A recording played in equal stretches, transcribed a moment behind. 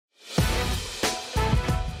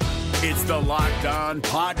It's the Locked On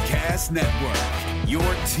Podcast Network, your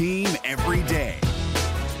team every day.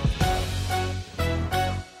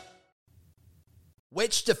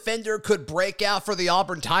 Which defender could break out for the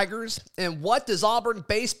Auburn Tigers? And what does Auburn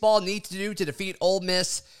baseball need to do to defeat Ole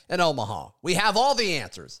Miss and Omaha? We have all the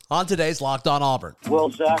answers on today's Locked On Auburn. Well,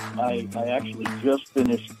 Zach, I actually just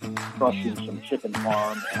finished crushing some chicken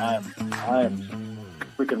farm, and I am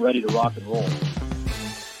freaking ready to rock and roll.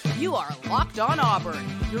 You are Locked On Auburn,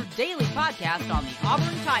 your daily podcast on the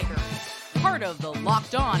Auburn Tigers. Part of the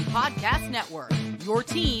Locked On Podcast Network, your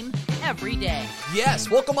team every day.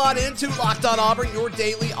 Yes, welcome on into Locked On Auburn, your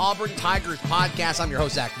daily Auburn Tigers podcast. I'm your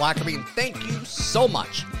host, Zach Blackerby, and thank you so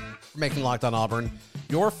much for making Locked On Auburn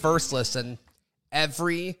your first listen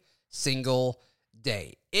every single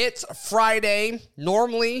day. It's Friday.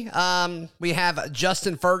 Normally, we have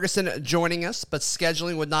Justin Ferguson joining us, but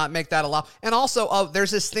scheduling would not make that allow. And also,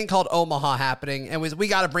 there's this thing called Omaha happening, and we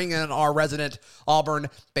got to bring in our resident Auburn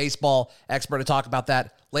baseball expert to talk about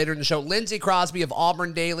that later in the show. Lindsey Crosby of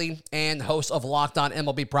Auburn Daily and host of Locked On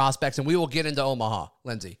MLB Prospects, and we will get into Omaha,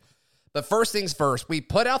 Lindsey. But first things first, we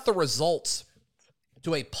put out the results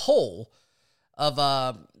to a poll of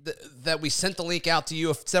that we sent the link out to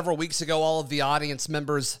you several weeks ago, all of the audience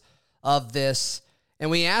members of this, and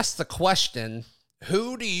we asked the question,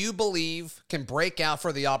 who do you believe can break out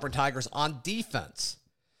for the Auburn Tigers on defense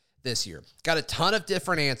this year? Got a ton of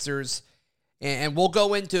different answers, and we'll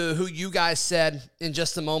go into who you guys said in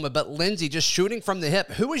just a moment, but Lindsey, just shooting from the hip,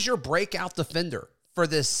 who is your breakout defender for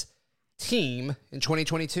this team in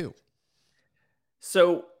 2022?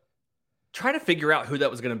 So trying to figure out who that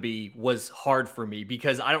was going to be was hard for me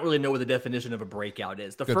because I don't really know what the definition of a breakout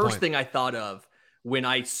is. The first thing I thought of when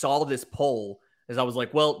I saw this poll is I was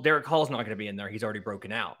like, well, Derek Hall's not going to be in there. He's already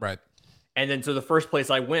broken out. Right. And then so the first place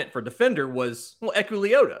I went for defender was, well, Eku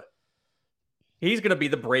Leota. He's going to be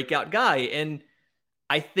the breakout guy. And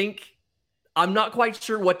I think I'm not quite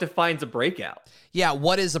sure what defines a breakout. Yeah,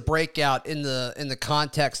 what is a breakout in the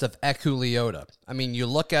context of Eku Leota? I mean, you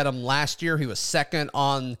look at him last year, he was second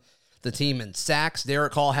on the team in sacks.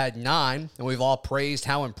 Derek Hall had 9, and we've all praised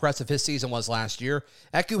how impressive his season was last year.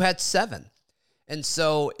 Eku had 7. And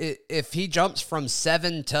so if he jumps from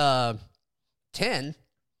 7 to 10,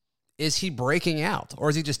 is he breaking out, or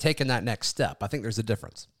is he just taking that next step? I think there's a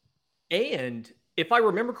difference. And if I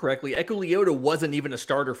remember correctly, Eku Leota wasn't even a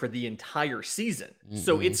starter for the entire season. Mm-hmm.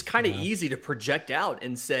 So it's kind of easy to project out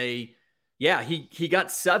and say, yeah, he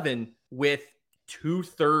got 7 with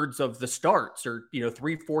 2/3 of the starts, or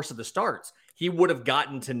 3/4 of the starts. He would have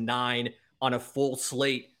gotten to 9 on a full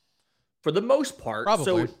slate for the most part.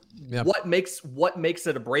 Probably. So what makes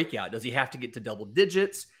it a breakout? Does he have to get to double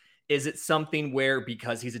digits? Is it something where,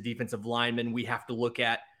 because he's a defensive lineman, we have to look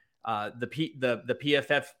at the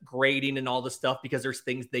PFF grading and all the stuff because there's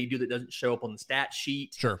things they do that doesn't show up on the stat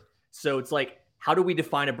sheet? Sure. So it's like, how do we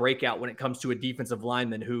define a breakout when it comes to a defensive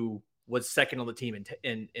lineman who was second on the team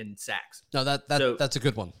in sacks? No, that's a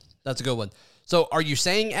good one. That's a good one. So are you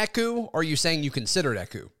saying Eku, or are you saying you considered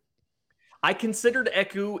Eku? I considered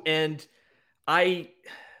Eku, and I'm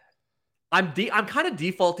kind of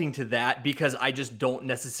defaulting to that because I just don't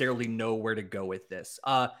necessarily know where to go with this.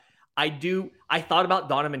 I thought about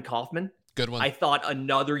Donovan Kaufman. Good one. I thought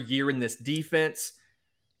another year in this defense,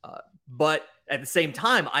 but at the same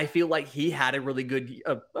time, I feel like he had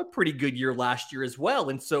a pretty good year last year as well.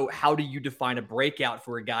 And so how do you define a breakout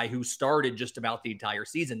for a guy who started just about the entire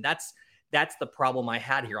season? That's the problem I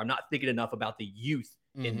had here. I'm not thinking enough about the youth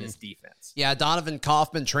in this defense. Yeah, Donovan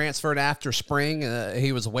Kaufman transferred after spring.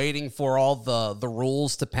 He was waiting for all the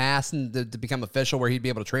rules to pass and to become official where he'd be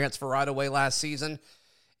able to transfer right away last season.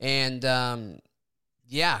 And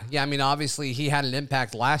yeah, I mean, obviously he had an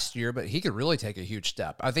impact last year, but he could really take a huge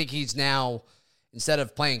step. I think he's now, instead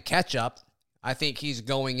of playing catch up, I think he's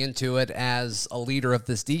going into it as a leader of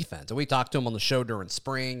this defense. And we talked to him on the show during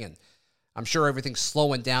spring, and I'm sure everything's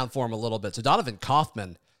slowing down for him a little bit. So Donovan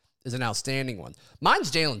Kaufman is an outstanding one.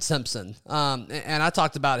 Mine's Jalen Simpson. And I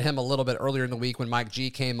talked about him a little bit earlier in the week when Mike G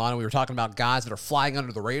came on, and we were talking about guys that are flying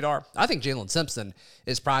under the radar. I think Jalen Simpson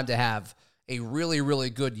is primed to have a really, really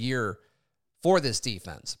good year for this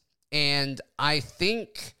defense. And I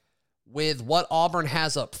think with what Auburn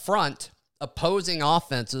has up front, opposing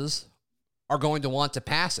offenses are going to want to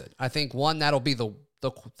pass it. I think, one, that'll be the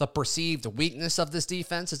perceived weakness of this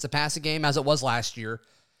defense. It's the passing game, as it was last year.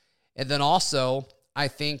 And then also, I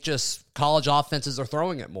think just college offenses are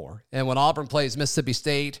throwing it more. And when Auburn plays Mississippi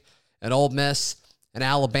State and Ole Miss and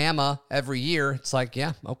Alabama every year, it's like,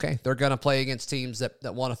 yeah, okay, they're going to play against teams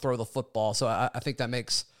that want to throw the football. So I think that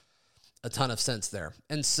makes a ton of sense there.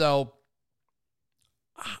 And so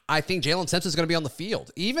I think Jalen Simpson's going to be on the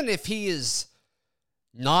field. Even if he is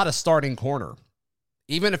not a starting corner,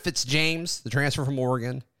 even if it's James, the transfer from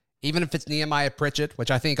Oregon, even if it's Nehemiah Pritchett,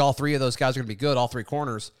 which I think all three of those guys are going to be good, all three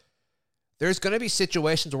corners, there's going to be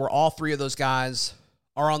situations where all three of those guys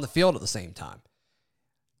are on the field at the same time.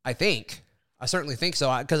 I certainly think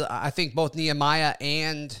so, because I think both Nehemiah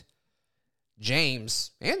and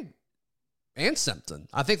James and Simpson,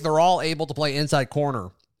 I think they're all able to play inside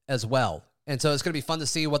corner as well. And so it's going to be fun to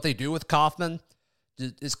see what they do with Kaufman.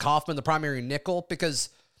 Is Kaufman the primary nickel? Because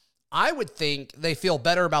I would think they feel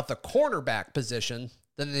better about the cornerback position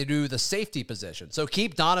than they do the safety position. So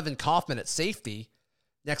keep Donovan Kaufman at safety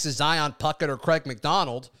next to Zion Puckett or Craig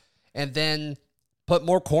McDonald, and then put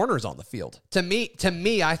more corners on the field. To me,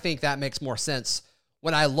 I think that makes more sense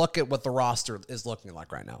when I look at what the roster is looking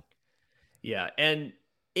like right now. Yeah, and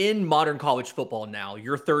in modern college football now,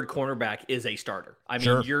 your third cornerback is a starter. I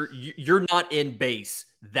mean, Sure. you're not in base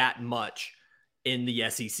that much in the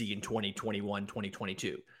SEC in 2021,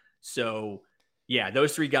 2022. So, yeah,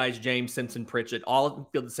 those three guys, James, Simpson, Pritchett, all on the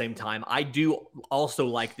field at the same time. I do also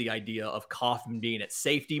like the idea of Kaufman being at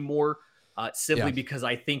safety more, simply because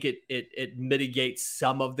I think it mitigates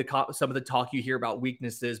some of the talk you hear about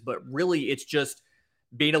weaknesses, but really it's just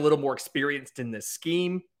being a little more experienced in this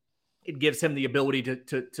scheme. It gives him the ability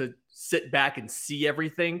to sit back and see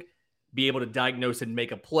everything, be able to diagnose and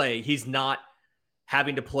make a play. He's not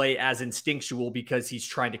having to play as instinctual because he's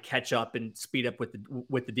trying to catch up and speed up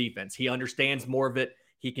with the defense. He understands more of it.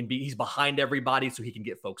 He's behind everybody, so he can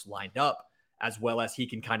get folks lined up, as well as he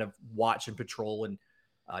can kind of watch and patrol and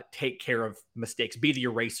take care of mistakes, be the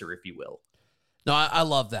eraser, if you will. No, I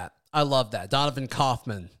love that. I love that. Donovan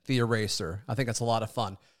Kaufman, the eraser. I think that's a lot of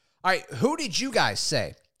fun. All right, who did you guys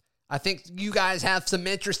say? I think you guys have some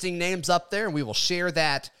interesting names up there, and we will share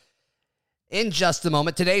that in just a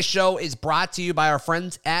moment. Today's show is brought to you by our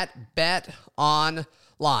friends at Bet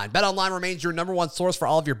Online. Bet Online remains your number one source for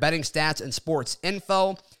all of your betting stats and sports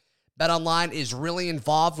info. Bet Online is really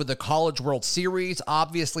involved with the College World Series,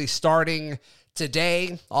 obviously starting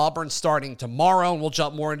today. Auburn starting tomorrow, and we'll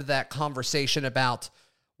jump more into that conversation about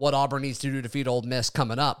what Auburn needs to do to defeat Ole Miss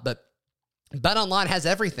coming up. But Bet Online has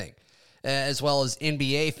everything, as well as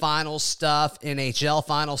NBA finals stuff, NHL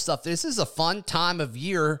finals stuff. This is a fun time of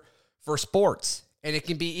year for sports, and it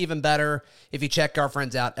can be even better if you check our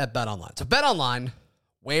friends out at BetOnline. So BetOnline,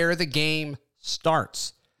 where the game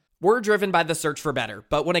starts. We're driven by the search for better,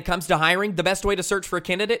 but when it comes to hiring, the best way to search for a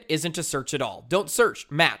candidate isn't to search at all. Don't search,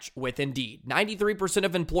 match with Indeed. 93%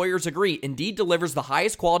 of employers agree Indeed delivers the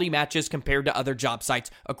highest quality matches compared to other job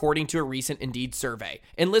sites, according to a recent Indeed survey.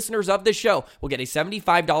 And listeners of this show will get a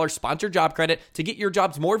 $75 sponsored job credit to get your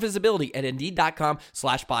jobs more visibility at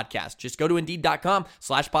Indeed.com/podcast. Just go to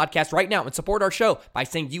Indeed.com/podcast right now and support our show by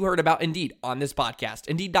saying you heard about Indeed on this podcast.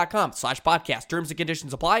 Indeed.com/podcast. Terms and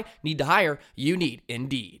conditions apply. Need to hire? You need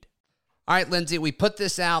Indeed. All right, Lindsay, we put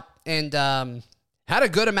this out and had a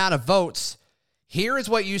good amount of votes. Here is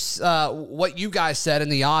what you guys said in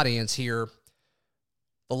the audience here.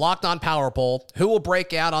 The Locked On Power Poll. Who will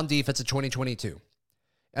break out on defense in 2022?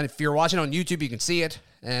 And if you're watching on YouTube, you can see it.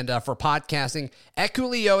 And for podcasting, Eku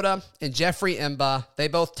Leota and Jeffrey Imba, they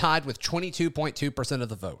both tied with 22.2% of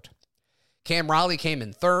the vote. Cam Riley came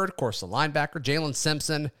in third, of course, the linebacker. Jalen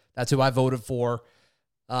Simpson, that's who I voted for,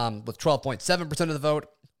 with 12.7% of the vote.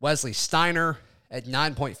 Wesley Steiner at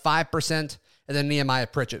 9.5%, and then Nehemiah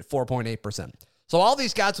Pritchett, 4.8%. So all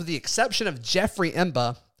these guys, with the exception of Jeffrey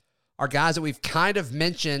Imba, are guys that we've kind of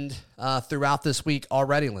mentioned throughout this week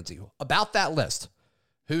already, Lindsay. About that list,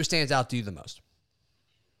 who stands out to you the most?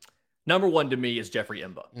 Number one to me is Jeffrey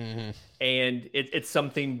Imba. Mm-hmm. And it's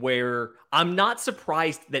something where I'm not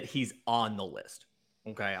surprised that he's on the list.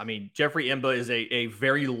 Okay. I mean, Jeffrey Imba is a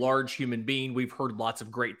very large human being. We've heard lots of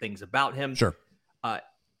great things about him. Sure.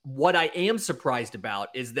 What I am surprised about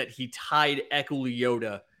is that he tied Eku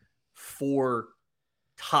Leota for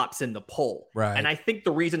tops in the poll. Right. And I think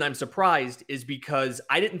the reason I'm surprised is because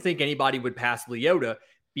I didn't think anybody would pass Leota,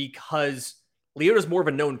 because Leota's more of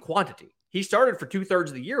a known quantity. He started for 2/3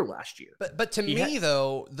 of the year last year. But to me,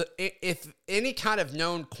 though, if any kind of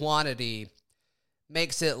known quantity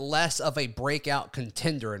makes it less of a breakout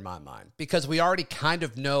contender in my mind, because we already kind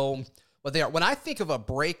of know what they are. When I think of a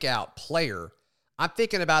breakout player, I'm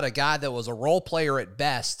thinking about a guy that was a role player at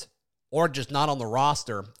best or just not on the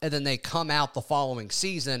roster, and then they come out the following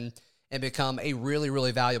season and become a really,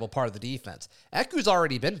 really valuable part of the defense. Eku's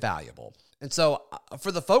already been valuable. And so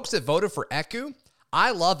for the folks that voted for Eku,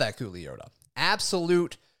 I love Eku Leota.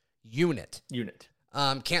 Absolute unit.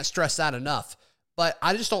 Can't stress that enough. But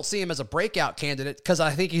I just don't see him as a breakout candidate because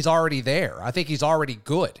I think he's already there. I think he's already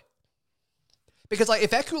good. Because like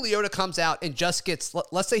if Eku Leota comes out and just gets,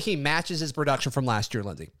 let's say he matches his production from last year,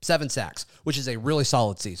 Lindsey, 7 sacks, which is a really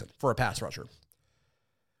solid season for a pass rusher.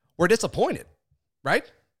 We're disappointed, right?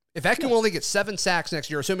 If Eku only gets 7 sacks next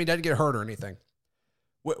year, assuming he doesn't get hurt or anything,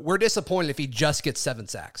 we're disappointed if he just gets 7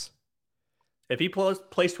 sacks. If he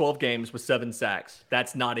plays 12 games with 7 sacks,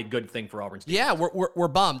 that's not a good thing for Auburn's team. Yeah, we're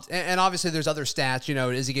bummed. And obviously there's other stats,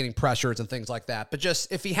 is he getting pressures and things like that. But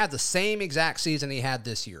just if he had the same exact season he had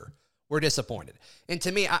this year, we're disappointed. And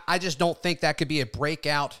to me, I just don't think that could be a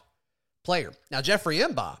breakout player. Now, Jeffrey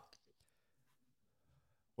M'ba,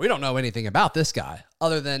 we don't know anything about this guy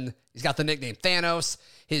other than he's got the nickname Thanos.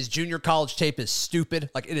 His junior college tape is stupid.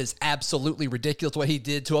 Like, it is absolutely ridiculous what he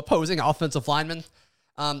did to opposing offensive linemen.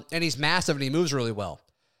 And he's massive and he moves really well.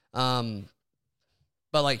 But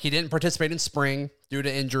like, he didn't participate in spring due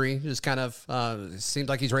to injury. Just kind of seems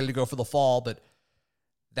like he's ready to go for the fall. But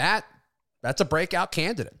that's a breakout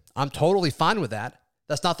candidate. I'm totally fine with that.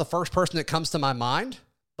 That's not the first person that comes to my mind.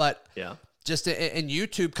 But yeah, just in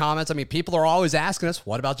YouTube comments, I mean, people are always asking us,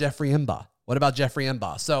 what about Jeffrey M'ba? What about Jeffrey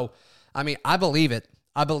M'ba? So, I mean, I believe it.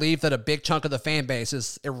 I believe that a big chunk of the fan base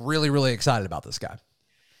is really, really excited about this guy.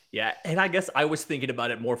 Yeah, and I guess I was thinking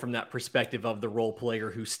about it more from that perspective of the role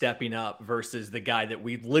player who's stepping up versus the guy that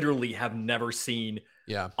we literally have never seen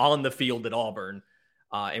on the field at Auburn.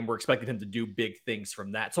 And we're expecting him to do big things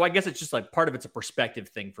from that. So I guess it's just like part of it's a perspective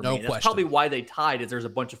thing for me. And that's probably why they tied, is there's a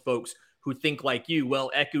bunch of folks who think like you,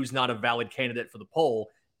 well, Eku's not a valid candidate for the poll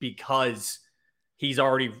because he's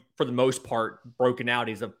already, for the most part, broken out.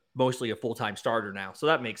 He's mostly a full-time starter now. So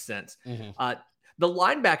that makes sense. Mm-hmm. The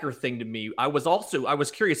linebacker thing to me, I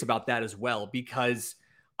was curious about that as well, because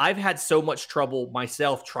I've had so much trouble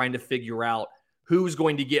myself trying to figure out who's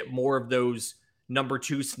going to get more of those number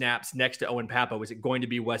 2 snaps next to Owen Pappoe. Is it going to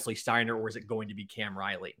be Wesley Steiner or is it going to be Cam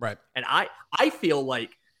Riley? Right. And I feel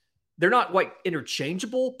like they're not quite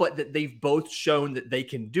interchangeable, but that they've both shown that they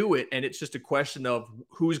can do it. And it's just a question of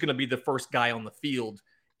who's going to be the first guy on the field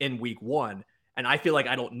in week 1. And I feel like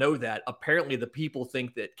I don't know that. Apparently the people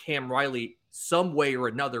think that Cam Riley, some way or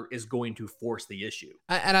another, is going to force the issue.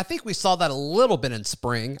 And I think we saw that a little bit in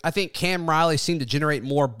spring. I think Cam Riley seemed to generate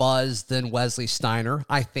more buzz than Wesley Steiner,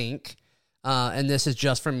 I think. And this is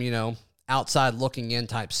just from, outside looking in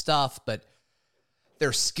type stuff, but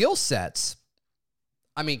their skill sets,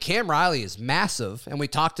 I mean, Cam Riley is massive, and we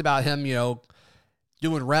talked about him,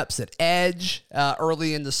 doing reps at edge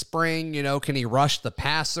early in the spring. Can he rush the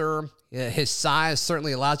passer? His size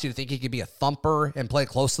certainly allows you to think he could be a thumper and play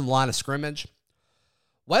close to the line of scrimmage.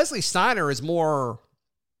 Wesley Steiner is more,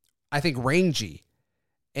 I think, rangy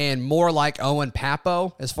and more like Owen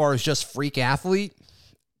Pappoe as far as just freak athlete.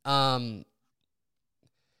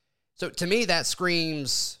 So to me, that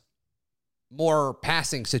screams more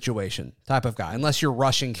passing situation type of guy, unless you're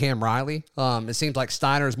rushing Cam Riley. It seems like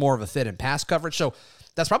Steiner is more of a fit in pass coverage. So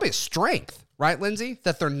that's probably a strength, right, Lindsey?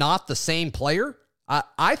 That they're not the same player.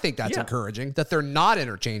 I think that's encouraging, that they're not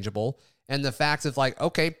interchangeable. And the fact of like,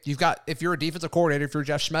 okay, if you're a defensive coordinator, if you're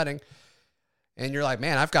Jeff Schmedding, and you're like,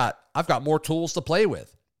 man, I've got more tools to play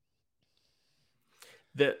with.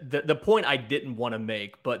 The point I didn't want to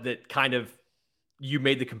make, but that kind of, you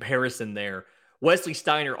made the comparison there. Wesley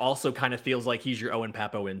Steiner also kind of feels like he's your Owen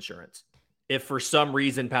Pappoe insurance. If for some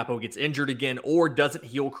reason Pappoe gets injured again or doesn't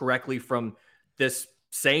heal correctly from this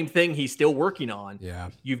same thing he's still working on,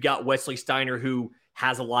 you've got Wesley Steiner who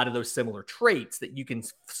has a lot of those similar traits that you can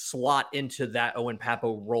slot into that Owen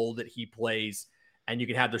Pappoe role that he plays, and you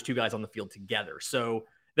can have those two guys on the field together. So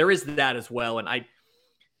there is that as well. And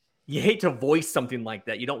you hate to voice something like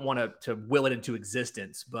that. You don't want to will it into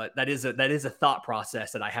existence, but that is a thought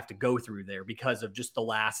process that I have to go through there because of just the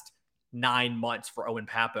last 9 months for Owen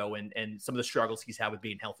Pappoe and some of the struggles he's had with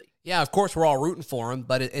being healthy. Yeah, of course we're all rooting for him,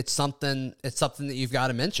 but it's something that you've got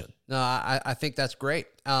to mention. No, I think that's great.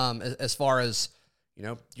 As far as,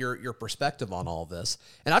 your perspective on all this.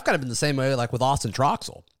 And I've kind of been the same way, like with Austin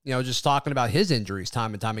Troxell, just talking about his injuries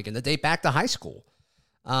time and time again, that date back to high school.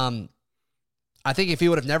 I think if he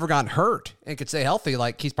would have never gotten hurt and could stay healthy,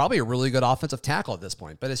 like he's probably a really good offensive tackle at this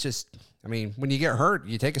point. But it's just, when you get hurt,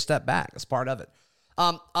 you take a step back. That's part of it.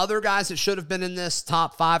 Other guys that should have been in this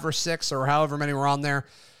top 5 or 6 or however many were on there,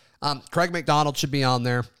 Craig McDonald should be on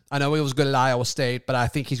there. I know he was good at Iowa State, but I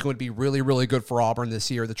think he's going to be really, really good for Auburn this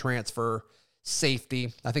year, the transfer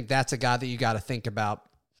safety. I think that's a guy that you got to think about.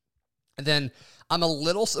 And then I'm a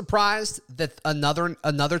little surprised that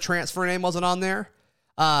another transfer name wasn't on there.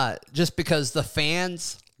 Just because the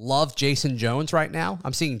fans love Jason Jones right now.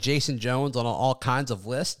 I'm seeing Jason Jones on all kinds of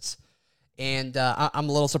lists. And I'm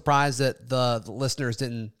a little surprised that the listeners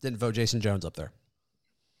didn't vote Jason Jones up there.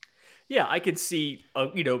 Yeah, I could see,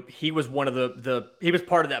 he was one of he was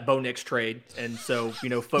part of that Bo Nix trade. And so,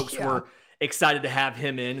 folks were excited to have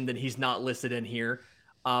him in, and then he's not listed in here.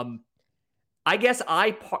 I guess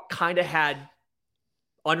I kind of had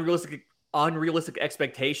unrealistic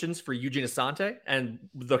expectations for Eugene Asante and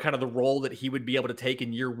the kind of the role that he would be able to take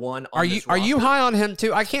in year one. Are you high on him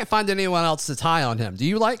too? I can't find anyone else that's high on him. Do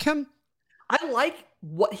you like him? I like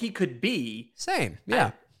what he could be. Same.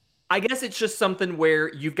 Yeah. I guess it's just something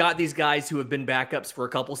where you've got these guys who have been backups for a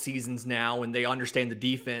couple seasons now, and they understand the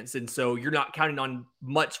defense. And so you're not counting on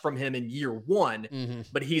much from him in year one,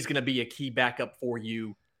 but he's going to be a key backup for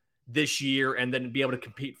you this year and then be able to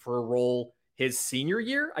compete for a role his senior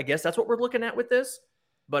year. I guess that's what we're looking at with this.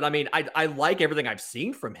 But I mean, I like everything I've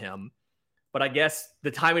seen from him, but I guess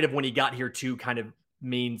the timing of when he got here too kind of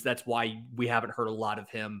means that's why we haven't heard a lot of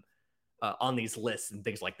him on these lists and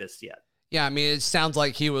things like this yet. Yeah, I mean, it sounds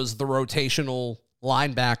like he was the rotational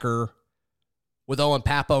linebacker with Owen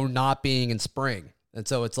Papo not being in spring. And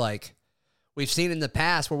so it's like we've seen in the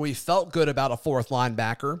past where we felt good about a fourth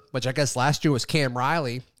linebacker, which I guess last year was Cam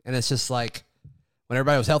Riley. And it's just like when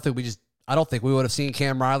everybody was healthy, I don't think we would have seen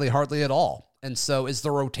Cam Riley hardly at all. And so is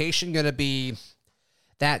the rotation going to be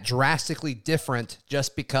that drastically different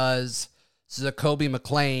just because Zacoby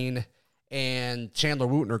McClain and Chandler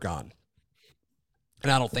Wooten are gone?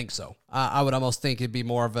 And I don't think so. I would almost think it'd be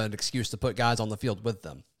more of an excuse to put guys on the field with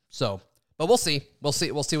them. So, but we'll see. We'll see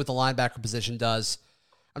what the linebacker position does.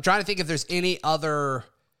 I'm trying to think if there's any other.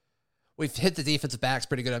 We've hit the defensive backs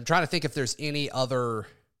pretty good. I'm trying to think if there's any other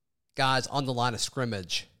guys on the line of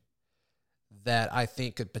scrimmage that I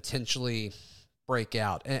think could potentially break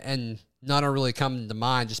out. And none are really coming to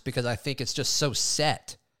mind just because I think it's just so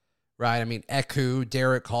set, right? I mean, Eku,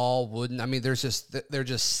 Derek Hall, Wooden. I mean, they're just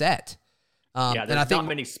set. There's not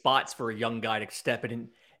many spots for a young guy to step in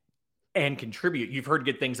and contribute. You've heard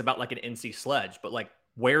good things about like an NC Sledge, but like,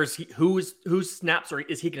 where is he? Whose snaps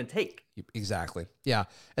is he going to take? Exactly. Yeah.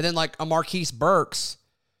 And then like a Marquise Burks,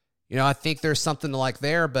 I think there's something like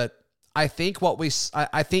there, but I think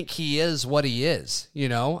I think he is what he is.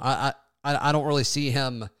 I don't really see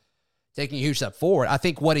him taking a huge step forward. I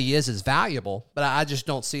think what he is valuable, but I just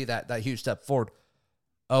don't see that huge step forward.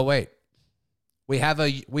 Oh wait. We have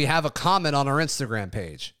a comment on our Instagram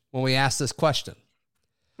page when we asked this question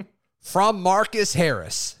from Marcus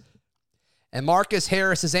Harris. And Marcus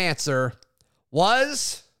Harris's answer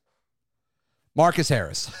was Marcus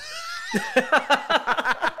Harris.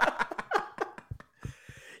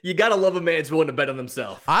 You got to love a man who's willing to bet on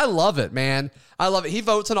himself. I love it, man. I love it. He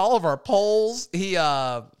votes in all of our polls. He's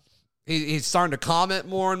starting to comment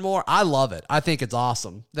more and more. I love it. I think it's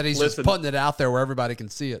awesome that he's just putting it out there where everybody can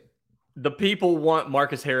see it. The people want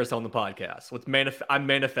Marcus Harris on the podcast. I'm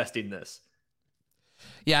manifesting this.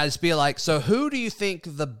 Yeah, just be like, so who do you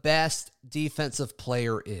think the best defensive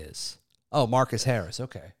player is? Oh, Marcus Harris.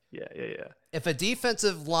 Okay. Yeah. If a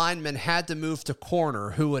defensive lineman had to move to corner,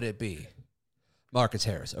 who would it be? Marcus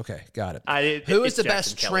Harris. Okay, got it. Who is the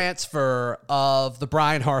best transfer of the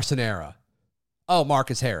Brian Harsin era? Oh,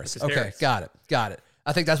 Marcus Harris. Harris. Got it.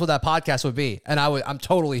 I think that's what that podcast would be, and I'm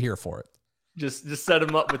totally here for it. Just set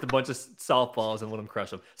him up with a bunch of softballs and let him crush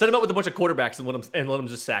them. Set him up with a bunch of quarterbacks and let him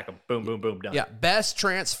just sack them. Boom, boom, boom, done. Yeah, best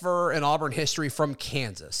transfer in Auburn history from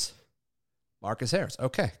Kansas. Marcus Harris.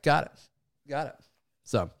 Okay, got it.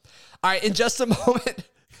 So, all right, in just a moment,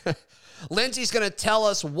 Lindsay's going to tell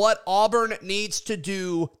us what Auburn needs to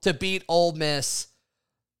do to beat Ole Miss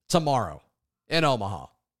tomorrow in Omaha.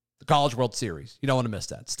 The College World Series. You don't want to miss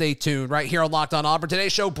that. Stay tuned right here on Locked On Auburn.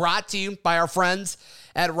 Today's show brought to you by our friends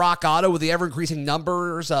at Rock Auto. With the ever-increasing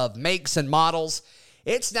numbers of makes and models,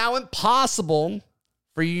 it's now impossible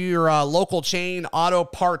for your local chain auto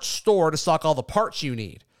parts store to stock all the parts you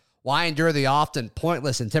need. Why endure the often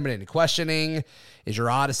pointless, intimidating questioning? Is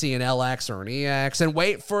your Odyssey an LX or an EX? And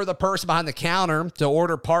wait for the person behind the counter to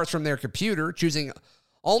order parts from their computer, choosing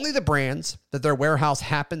only the brands that their warehouse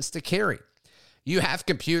happens to carry. You have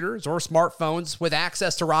computers or smartphones with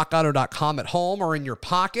access to rockauto.com at home or in your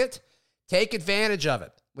pocket. Take advantage of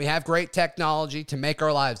it. We have great technology to make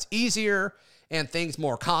our lives easier and things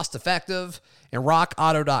more cost-effective, and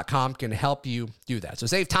rockauto.com can help you do that. So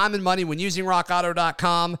save time and money when using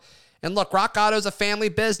rockauto.com. And look, Rock Auto is a family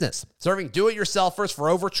business, serving do-it-yourselfers for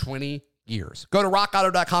over 20 years. Go to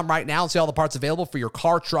rockauto.com right now and see all the parts available for your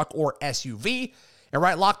car, truck, or SUV. And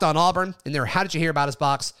write Locked On Auburn in their How Did You Hear About Us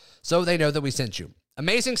box so they know that we sent you.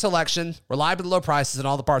 Amazing selection, reliably low prices, and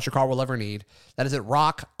all the parts your car will ever need. That is at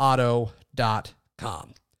rockauto.com.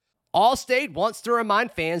 Allstate wants to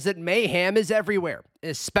remind fans that mayhem is everywhere,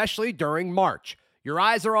 especially during March. Your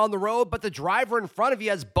eyes are on the road, but the driver in front of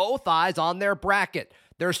you has both eyes on their bracket.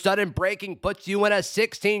 Their sudden braking puts you in a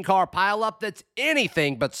 16-car pileup that's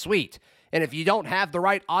anything but sweet. And if you don't have the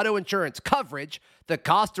right auto insurance coverage, the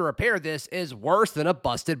cost to repair this is worse than a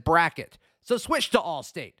busted bracket. So switch to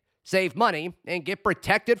Allstate, save money, and get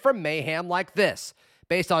protected from mayhem like this.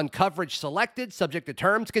 Based on coverage selected, subject to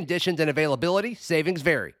terms, conditions, and availability, savings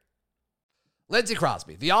vary. Lindsey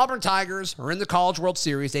Crosby, the Auburn Tigers are in the College World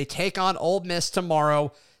Series. They take on Ole Miss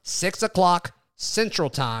tomorrow, 6 o'clock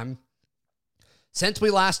Central Time. Since we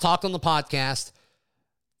last talked on the podcast,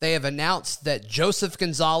 they have announced that Joseph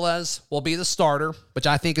Gonzalez will be the starter, which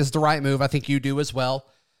I think is the right move. I think you do as well.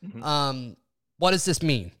 Mm-hmm. What does this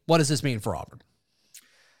mean? What does this mean for Auburn?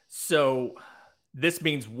 So this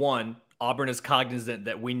means, one, Auburn is cognizant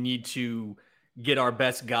that we need to get our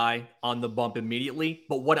best guy on the bump immediately.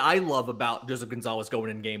 But what I love about Joseph Gonzalez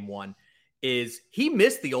going in game one is he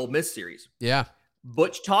missed the Ole Miss series. Yeah.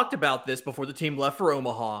 Butch talked about this before the team left for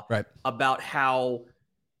Omaha, right? About how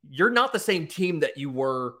you're not the same team that you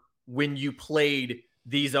were when you played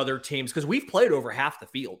these other teams, because we've played over half the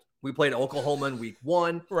field. We played Oklahoma in week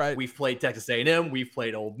one. Right. We've played Texas A&M. We've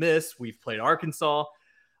played Ole Miss. We've played Arkansas.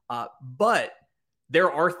 But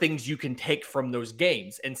there are things you can take from those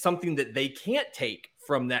games. And something that they can't take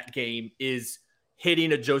from that game is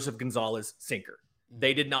hitting a Joseph Gonzalez sinker.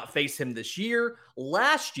 They did not face him this year.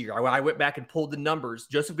 Last year, I went back and pulled the numbers.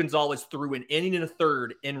 Joseph Gonzalez threw an inning and a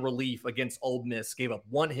third in relief against Ole Miss, gave up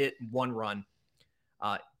 1 hit and 1 run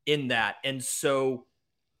in that. And so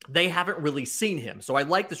they haven't really seen him. So I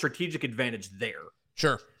like the strategic advantage there.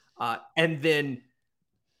 Sure. And then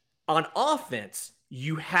on offense,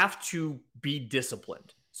 you have to be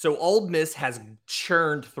disciplined. So Ole Miss has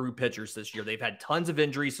churned through pitchers this year. They've had tons of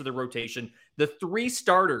injuries to the rotation. The 3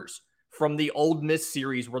 starters from the Ole Miss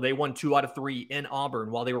series where they won 2 out of 3 in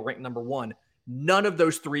Auburn while they were ranked number 1, none of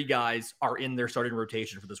those 3 guys are in their starting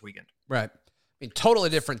rotation for this weekend. Right. I mean, totally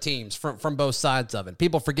different teams from both sides of it.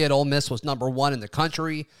 People forget Ole Miss was number 1 in the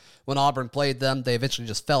country when Auburn played them. They eventually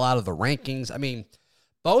just fell out of the rankings. I mean,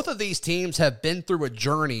 both of these teams have been through a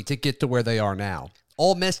journey to get to where they are now.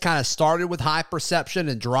 Ole Miss kind of started with high perception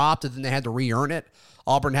and dropped, and then they had to re-earn it.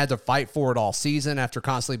 Auburn had to fight for it all season after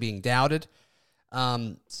constantly being doubted.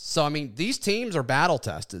 So, I mean, these teams are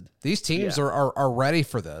battle-tested. These teams are ready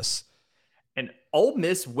for this. And Ole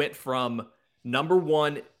Miss went from number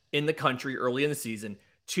 1 in the country early in the season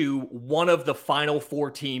to one of the final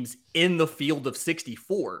 4 teams in the field of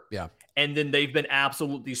 64. Yeah. And then they've been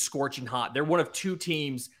absolutely scorching hot. They're one of 2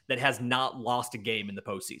 teams that has not lost a game in the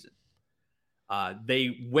postseason.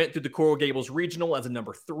 They went through the Coral Gables Regional as a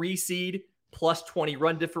number 3 seed, plus 20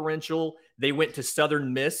 run differential. They went to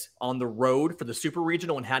Southern Miss on the road for the Super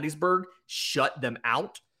Regional in Hattiesburg, shut them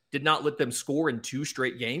out, did not let them score in 2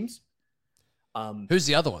 straight games. Who's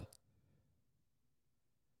the other one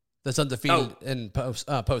that's undefeated in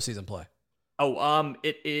postseason play?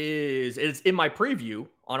 It's in my preview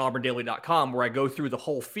on auburndaily.com where I go through the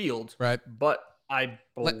whole field. Right. But I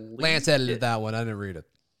believe Lance edited that one. I didn't read it.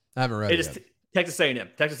 I haven't read it yet. Texas A&M.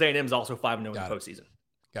 Texas A&M is also 5-0 in the postseason.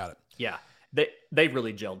 Got it. Yeah. They've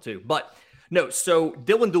really gelled too. But no, so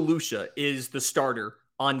Dylan DeLucia is the starter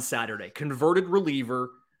on Saturday. Converted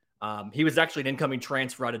reliever. He was actually an incoming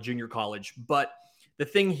transfer out of junior college. But the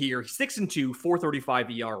thing here, 6-2,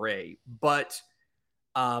 4.35 ERA. But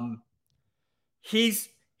he's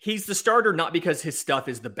the starter not because his stuff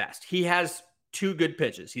is the best. He has 2 good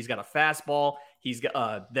pitches. He's got a fastball. He's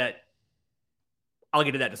got that. I'll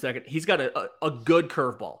get to that in a second. He's got a good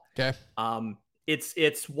curveball. Okay.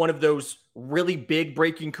 It's one of those really big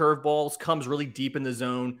breaking curveballs, comes really deep in the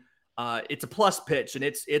zone. It's a plus pitch,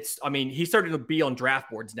 and I mean, he's starting to be on draft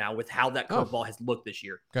boards now with how that curveball has looked this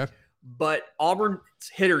year. Okay. But Auburn's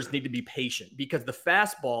hitters need to be patient because the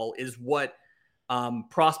fastball is what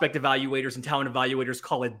prospect evaluators and talent evaluators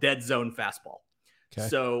call a dead zone fastball. Okay.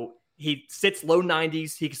 So he sits low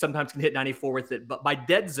 90s. He sometimes can hit 94 with it. But by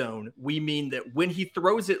dead zone, we mean that when he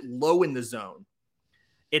throws it low in the zone,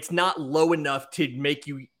 it's not low enough to make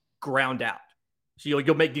you ground out. So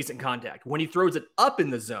you'll make decent contact. When he throws it up in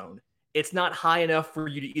the zone, it's not high enough for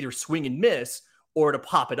you to either swing and miss or to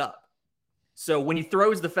pop it up. So when he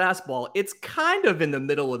throws the fastball, it's kind of in the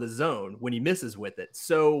middle of the zone when he misses with it.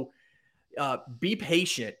 So be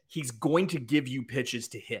patient. He's going to give you pitches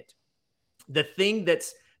to hit. The thing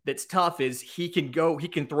that's tough is he can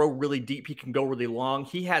throw really deep. He can go really long.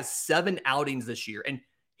 He has 7 outings this year, and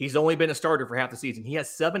he's only been a starter for half the season. He has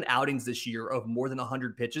 7 outings this year of more than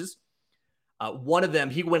 100 pitches. One of them,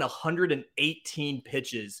 he went 118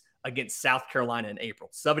 pitches against South Carolina in April.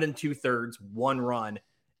 7 2/3, 1 run,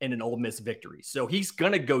 and an Ole Miss victory. So he's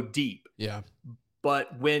going to go deep. Yeah.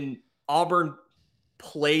 But when Auburn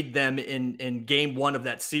played them in game 1 of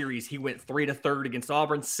that series. He went 3 1/3 against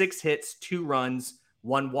Auburn, 6 hits, 2 runs,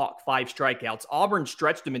 1 walk, 5 strikeouts. Auburn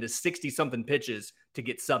stretched him into 60-something pitches to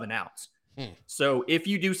get 7 outs. So if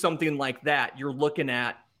you do something like that, you're looking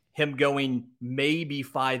at him going maybe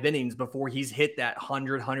 5 innings before he's hit that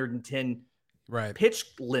 100, 110 pitch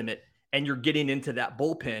limit, and you're getting into that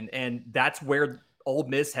bullpen. And that's where Ole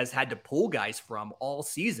Miss has had to pull guys from all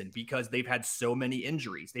season because they've had so many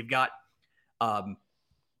injuries. They've got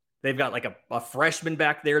like a freshman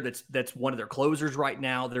back there that's one of their closers right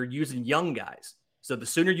now. They're using young guys. So the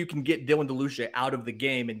sooner you can get Dylan DeLucia out of the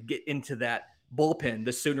game and get into that bullpen,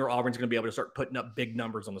 the sooner Auburn's going to be able to start putting up big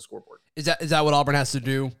numbers on the scoreboard. Is that what Auburn has to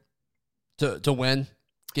do to win?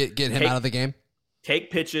 Get him out of the game?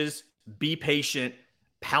 Take pitches, be patient,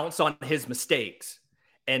 pounce on his mistakes,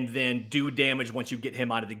 and then do damage once you get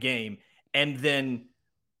him out of the game. And then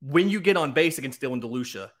when you get on base against Dylan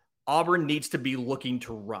DeLucia, Auburn needs to be looking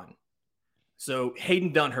to run. So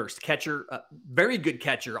Hayden Dunhurst, catcher, very good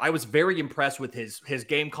catcher. I was very impressed with his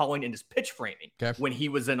game calling and his pitch framing when he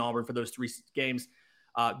was in Auburn for those 3 games.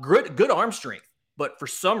 Good arm strength, but for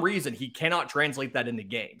some reason he cannot translate that into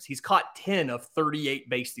games. He's caught 10 of 38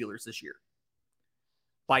 base stealers this year.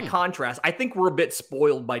 By contrast, I think we're a bit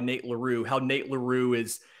spoiled by Nate LaRue, how Nate LaRue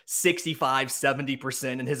is 65,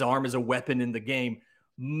 70%, and his arm is a weapon in the game.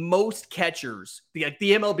 Most catchers, the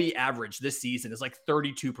MLB average this season is like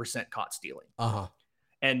 32% caught stealing.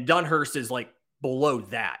 And Dunhurst is like below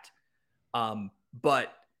that.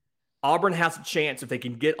 But Auburn has a chance if they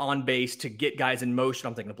can get on base to get guys in motion.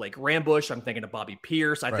 I'm thinking of Blake Rambush. I'm thinking of Bobby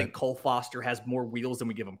Pierce. I think Cole Foster has more wheels than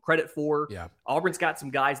we give him credit for. Auburn's got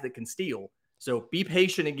some guys that can steal. So be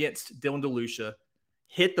patient against Dylan DeLucia,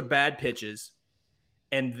 hit the bad pitches,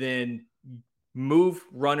 and then move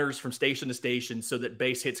runners from station to station so that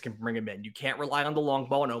base hits can bring them in. You can't rely on the long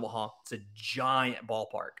ball in Omaha. It's a giant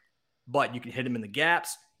ballpark. But you can hit him in the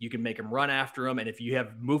gaps. You can make him run after him. And if you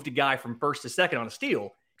have moved a guy from first to second on a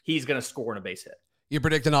steal, he's going to score on a base hit. You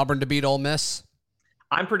predicting Auburn to beat Ole Miss?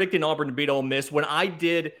 I'm predicting Auburn to beat Ole Miss. When I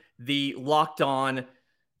did the Locked On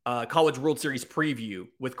College World Series preview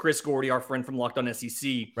with Chris Gordy, our friend from Locked On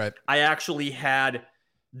SEC, I actually had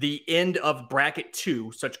the end of bracket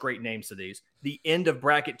 2, such great names to these, the end of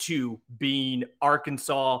bracket 2 being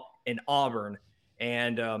Arkansas and Auburn,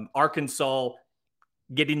 and Arkansas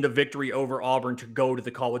getting the victory over Auburn to go to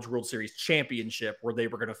the College World Series championship where they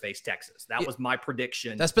were going to face Texas. That was my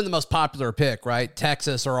prediction. That's been the most popular pick, right?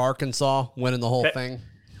 Texas or Arkansas winning the whole thing.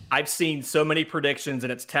 I've seen so many predictions,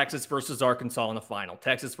 and it's Texas versus Arkansas in the final.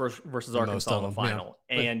 Texas versus Arkansas in the final.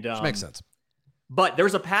 And which makes sense. But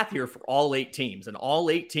there's a path here for all 8 teams, and all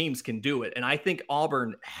 8 teams can do it. And I think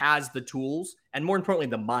Auburn has the tools and, more importantly,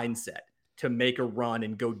 the mindset to make a run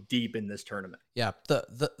and go deep in this tournament. Yeah,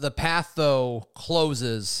 the path, though,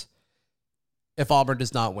 closes if Auburn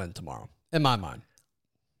does not win tomorrow, in my mind.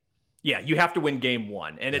 Yeah, you have to win game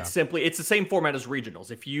 1. And it's the same format as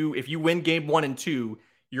regionals. If you win game 1 and 2,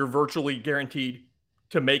 you're virtually guaranteed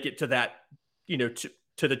to make it to that,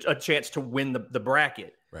 a chance to win the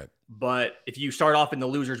bracket. Right. But if you start off in the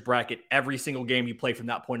loser's bracket, every single game you play from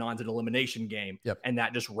that point on is an elimination game. And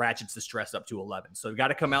that just ratchets the stress up to 11. So you got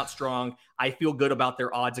to come out strong. I feel good about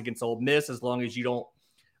their odds against Ole Miss as long as you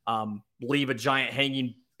don't leave a giant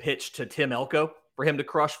hanging pitch to Tim Elko for him to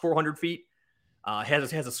crush 400 feet.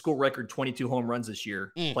 Has a school record 22 home runs this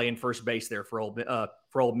year, playing first base there for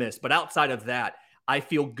Ole Miss. But outside of that, I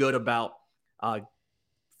feel good about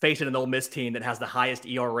facing an Ole Miss team that has the highest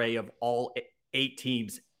ERA of all 8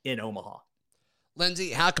 teams in Omaha. Lindsay,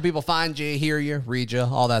 how can people find you, hear you, read you,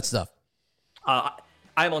 all that stuff?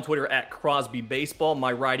 I'm on Twitter at Crosby Baseball.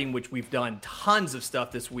 My writing, which we've done tons of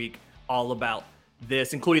stuff this week, all about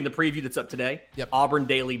this, including the preview that's up today.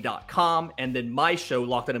 AuburnDaily.com. And then my show,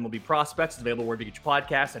 Locked On MLB Prospects, is available wherever you get your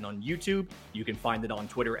podcasts and on YouTube. You can find it on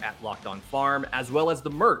Twitter at Locked On Farm, as well as the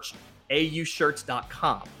merch,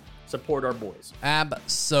 aushirts.com. Support our boys.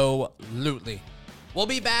 Absolutely. We'll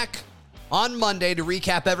be back on Monday to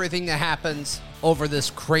recap everything that happens over this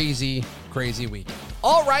crazy, crazy weekend.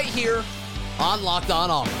 All right here on Locked On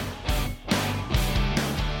Auburn.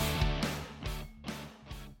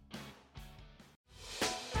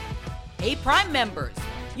 Hey, Prime members,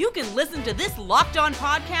 you can listen to this Locked On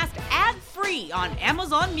podcast ad-free on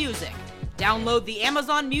Amazon Music. Download the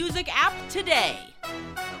Amazon Music app today.